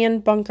subterranean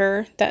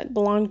bunker that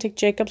belonged to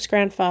Jacob's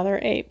grandfather,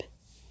 Abe.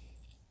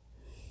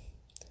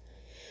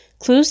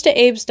 Clues to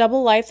Abe's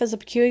double life as a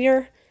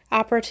peculiar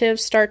operative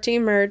start to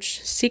emerge,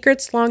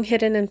 secrets long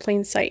hidden in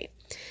plain sight.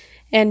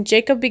 And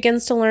Jacob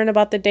begins to learn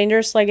about the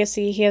dangerous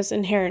legacy he has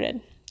inherited.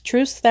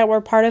 Truths that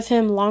were part of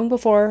him long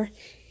before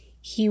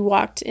he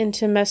walked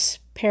into Miss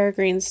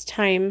Peregrine's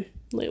time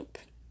loop.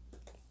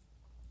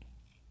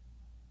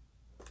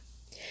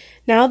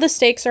 Now the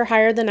stakes are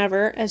higher than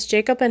ever as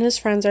Jacob and his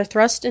friends are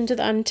thrust into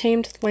the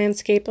untamed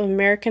landscape of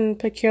American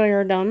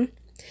peculiardom,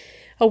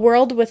 a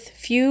world with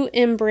few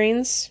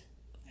imbrains,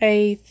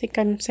 I think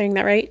I'm saying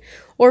that right,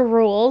 or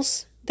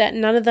rules that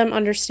none of them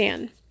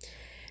understand.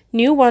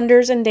 New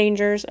wonders and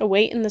dangers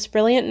await in this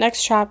brilliant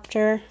next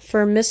chapter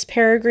for Miss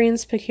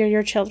Peregrine's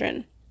Peculiar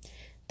Children.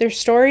 Their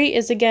story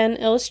is again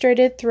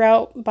illustrated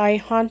throughout by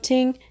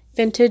haunting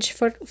vintage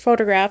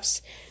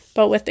photographs,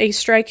 but with a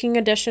striking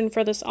addition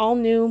for this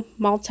all-new,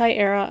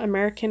 multi-era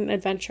American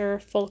adventure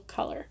full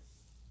color.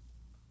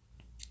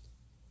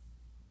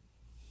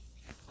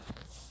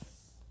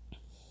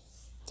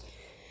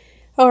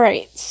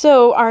 Alright,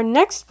 so our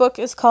next book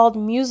is called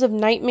Muse of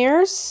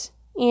Nightmares,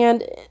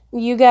 and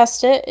you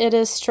guessed it, it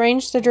is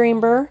Strange the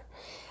Dreamer,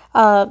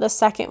 the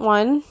second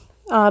one,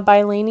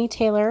 by Laini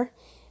Taylor,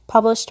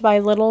 published by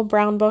Little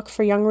Brown Book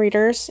for young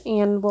readers,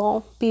 and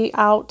will be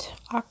out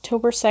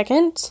October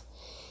 2nd.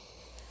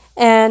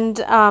 And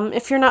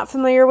if you're not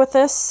familiar with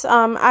this,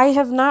 I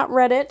have not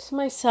read it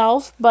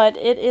myself, but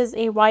it is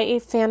a YA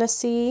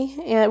fantasy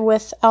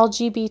with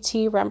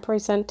LGBT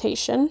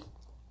representation.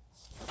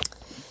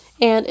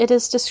 And it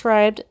is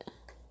described,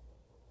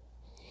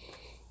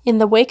 in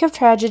the wake of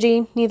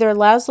tragedy, neither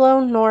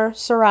Laszlo nor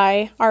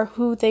Sarai are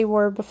who they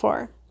were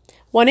before.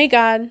 One a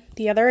god,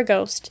 the other a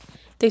ghost.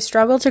 They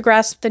struggle to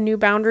grasp the new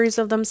boundaries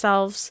of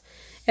themselves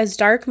as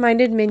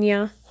dark-minded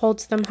Minya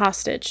holds them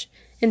hostage,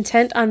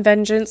 intent on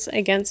vengeance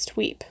against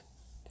Weep.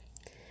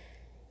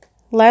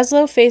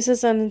 Laszlo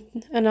faces an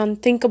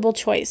unthinkable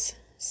choice,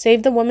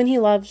 save the woman he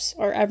loves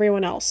or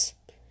everyone else,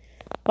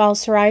 while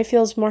Sarai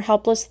feels more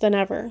helpless than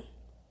ever.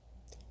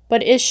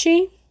 But is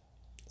she?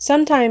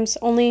 Sometimes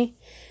only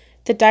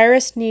the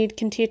direst need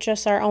can teach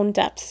us our own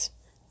depths,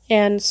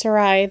 and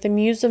Sarai, the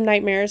Muse of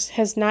Nightmares,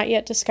 has not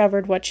yet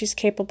discovered what she's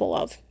capable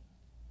of.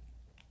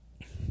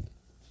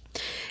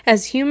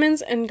 As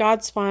humans and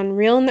Godspawn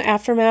reel in the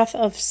aftermath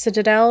of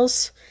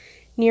Citadel's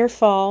near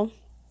fall,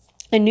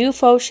 a new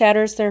foe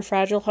shatters their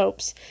fragile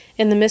hopes,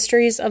 and the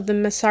mysteries of the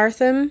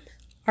Mesarthim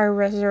are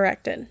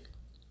resurrected.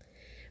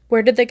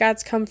 Where did the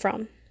gods come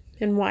from,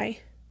 and why?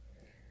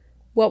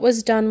 What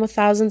was done with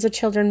thousands of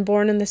children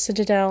born in the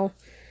Citadel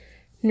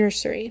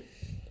nursery?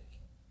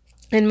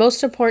 And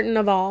most important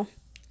of all,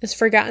 as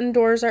forgotten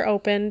doors are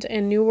opened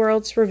and new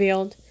worlds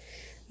revealed,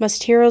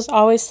 must heroes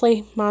always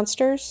slay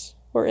monsters?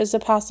 Or is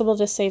it possible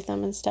to save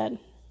them instead?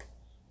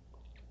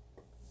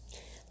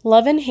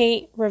 Love and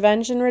hate,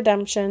 revenge and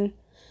redemption,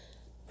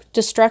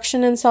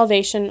 destruction and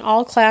salvation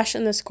all clash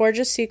in this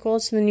gorgeous sequel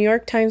to the New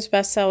York Times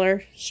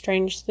bestseller,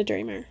 Strange the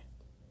Dreamer.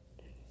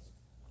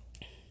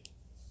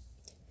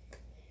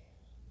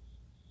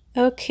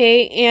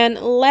 Okay, and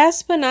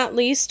last but not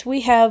least,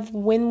 we have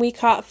When We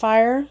Caught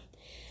Fire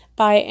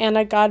by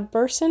Anna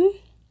Godberson,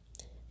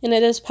 and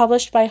it is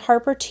published by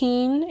Harper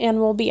Teen and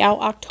will be out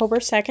October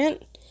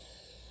 2nd.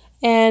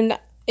 And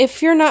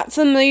if you're not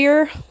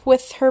familiar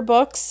with her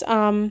books,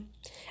 I've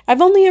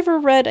only ever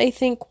read, I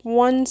think,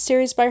 one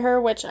series by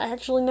her, which I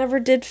actually never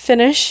did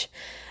finish,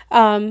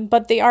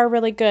 but they are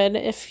really good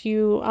if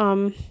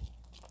you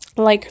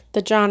like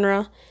the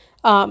genre.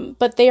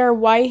 But they are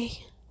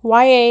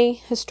YA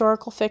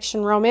historical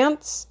fiction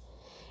romance,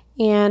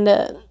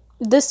 and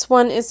this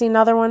one is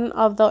another one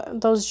of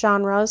those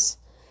genres.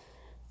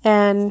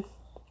 And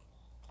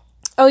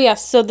oh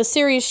yes, so the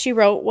series she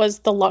wrote was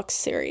the Lux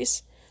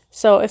series.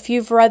 So if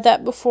you've read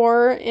that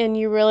before and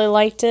you really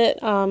liked it,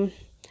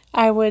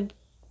 I would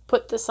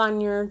put this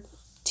on your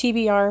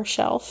TBR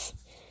shelf.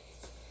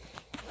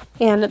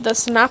 And the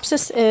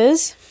synopsis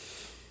is: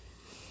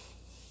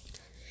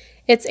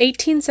 it's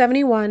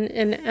 1871,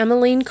 and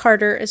Emmeline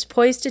Carter is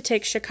poised to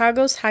take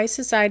Chicago's high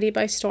society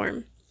by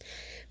storm.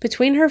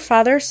 Between her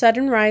father's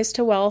sudden rise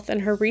to wealth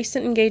and her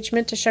recent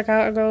engagement to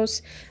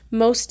Chicago's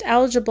most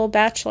eligible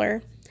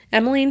bachelor,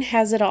 Emmeline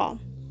has it all,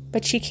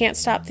 but she can't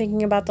stop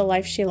thinking about the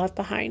life she left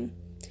behind,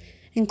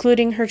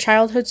 including her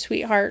childhood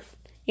sweetheart,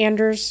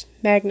 Anders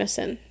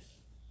Magnuson.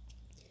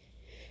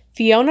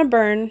 Fiona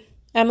Byrne,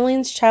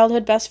 Emmeline's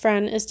childhood best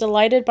friend, is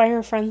delighted by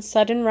her friend's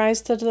sudden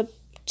rise to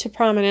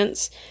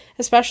prominence,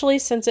 especially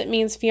since it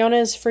means Fiona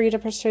is free to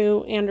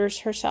pursue Anders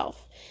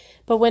herself.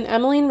 But when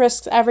Emmeline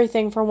risks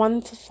everything for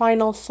one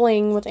final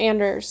fling with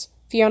Anders,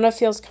 Fiona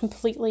feels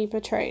completely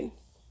betrayed.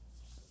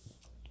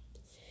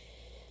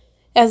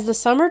 As the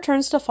summer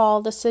turns to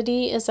fall, the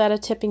city is at a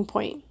tipping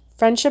point.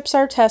 Friendships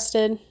are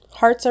tested,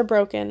 hearts are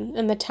broken,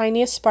 and the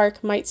tiniest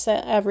spark might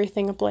set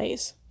everything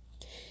ablaze.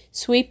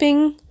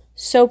 Sweeping,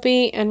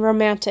 soapy, and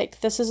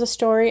romantic, this is a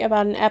story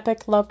about an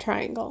epic love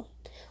triangle,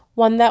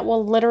 one that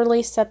will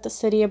literally set the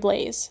city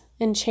ablaze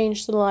and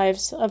change the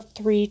lives of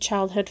 3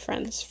 childhood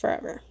friends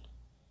forever.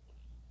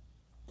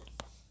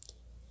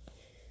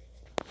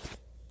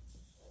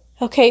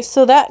 Okay,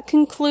 so that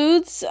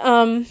concludes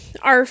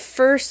our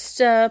first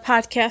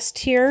podcast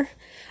here.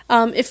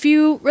 If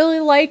you really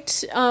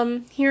liked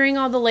hearing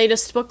all the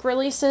latest book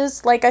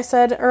releases, like I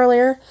said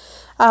earlier,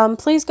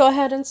 please go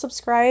ahead and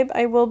subscribe.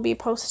 I will be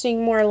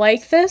posting more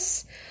like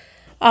this.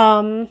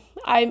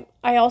 I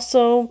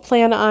also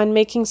plan on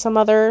making some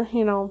other,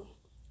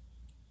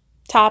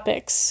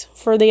 topics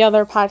for the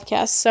other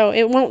podcasts. So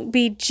it won't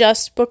be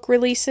just book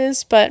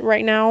releases, but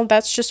right now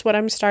that's just what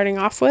I'm starting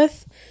off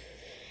with.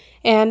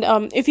 And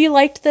if you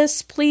liked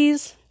this,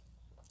 please,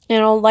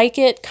 like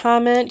it,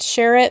 comment,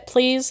 share it,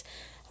 please.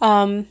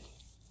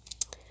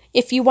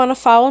 If you want to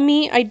follow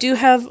me, I do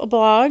have a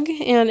blog,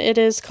 and it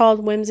is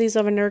called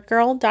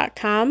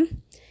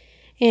whimsiesofanerdgirl.com.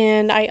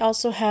 And I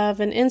also have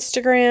an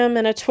Instagram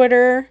and a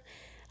Twitter.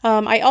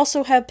 I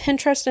also have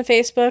Pinterest and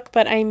Facebook,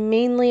 but I'm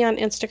mainly on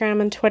Instagram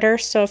and Twitter.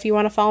 So if you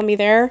want to follow me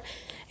there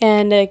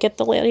and get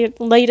the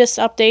latest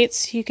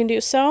updates, you can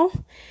do so.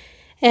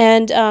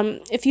 And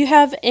if you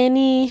have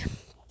any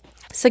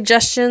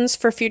suggestions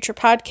for future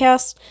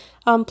podcasts,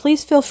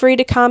 please feel free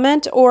to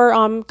comment or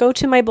go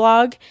to my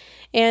blog,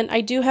 and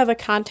I do have a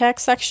contact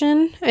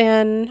section,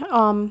 and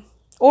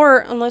or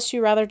unless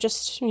you rather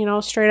just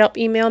straight up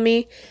email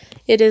me,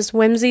 it is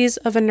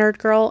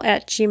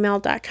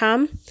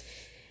whimsiesofanerdgirl@gmail.com.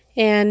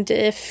 And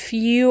if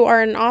you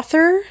are an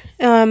author,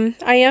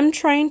 I am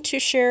trying to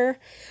share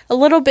a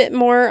little bit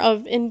more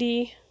of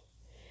indie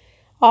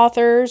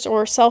authors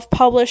or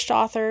self-published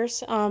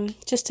authors,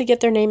 just to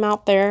get their name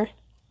out there,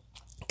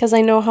 because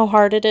I know how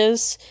hard it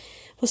is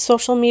with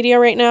social media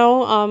right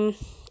now,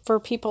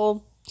 for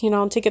people,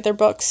 to get their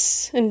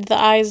books into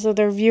the eyes of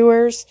their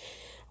viewers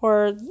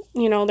or,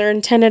 their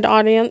intended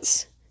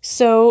audience.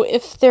 So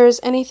if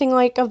there's anything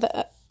like of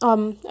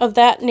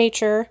that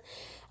nature,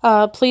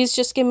 please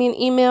just give me an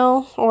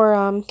email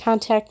or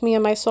contact me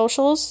on my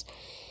socials,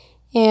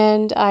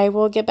 and I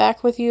will get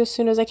back with you as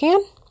soon as I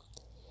can.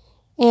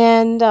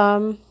 And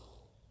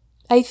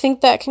I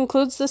think that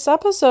concludes this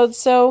episode.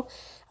 So,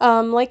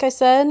 like I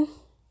said,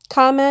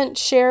 comment,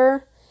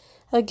 share,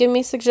 give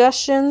me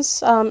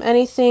suggestions,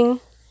 anything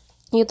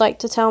you'd like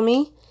to tell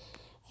me,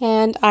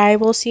 and I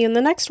will see you in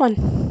the next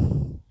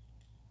one.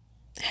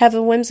 Have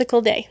a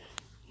whimsical day.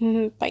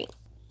 Bye.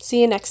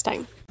 See you next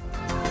time.